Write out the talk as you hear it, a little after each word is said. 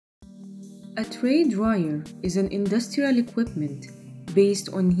A tray dryer is an industrial equipment based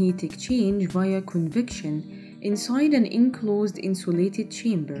on heat exchange via convection inside an enclosed insulated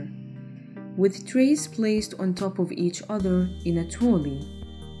chamber, with trays placed on top of each other in a trolley.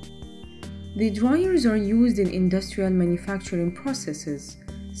 The dryers are used in industrial manufacturing processes,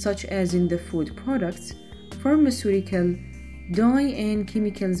 such as in the food products, pharmaceutical, dye and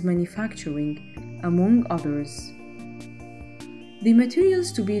chemicals manufacturing, among others. The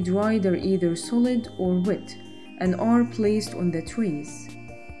materials to be dried are either solid or wet and are placed on the trays.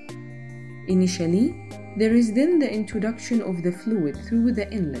 Initially, there is then the introduction of the fluid through the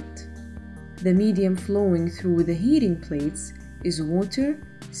inlet. The medium flowing through the heating plates is water,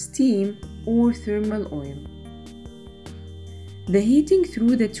 steam, or thermal oil. The heating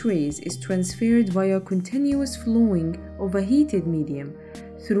through the trays is transferred via continuous flowing of a heated medium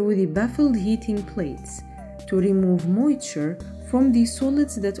through the baffled heating plates to remove moisture from the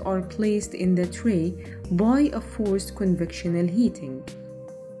solids that are placed in the tray by a forced convectional heating.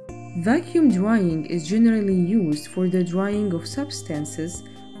 Vacuum drying is generally used for the drying of substances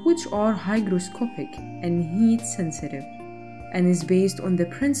which are hygroscopic and heat sensitive, and is based on the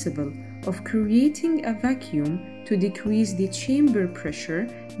principle of creating a vacuum to decrease the chamber pressure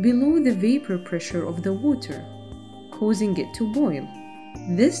below the vapor pressure of the water, causing it to boil.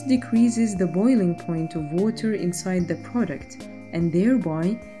 This decreases the boiling point of water inside the product and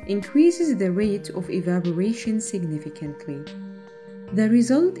thereby increases the rate of evaporation significantly. The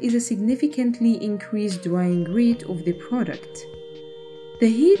result is a significantly increased drying rate of the product. The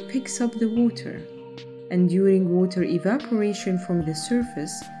heat picks up the water, and during water evaporation from the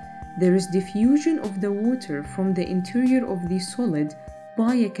surface, there is diffusion of the water from the interior of the solid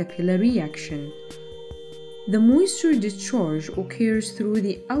by a capillary action. The moisture discharge occurs through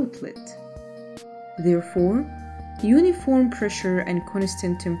the outlet. Therefore, uniform pressure and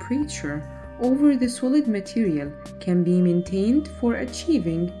constant temperature over the solid material can be maintained for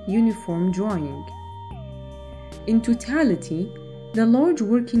achieving uniform drying. In totality, the large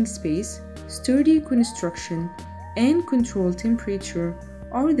working space, sturdy construction, and controlled temperature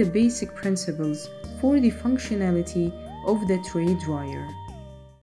are the basic principles for the functionality of the tray dryer.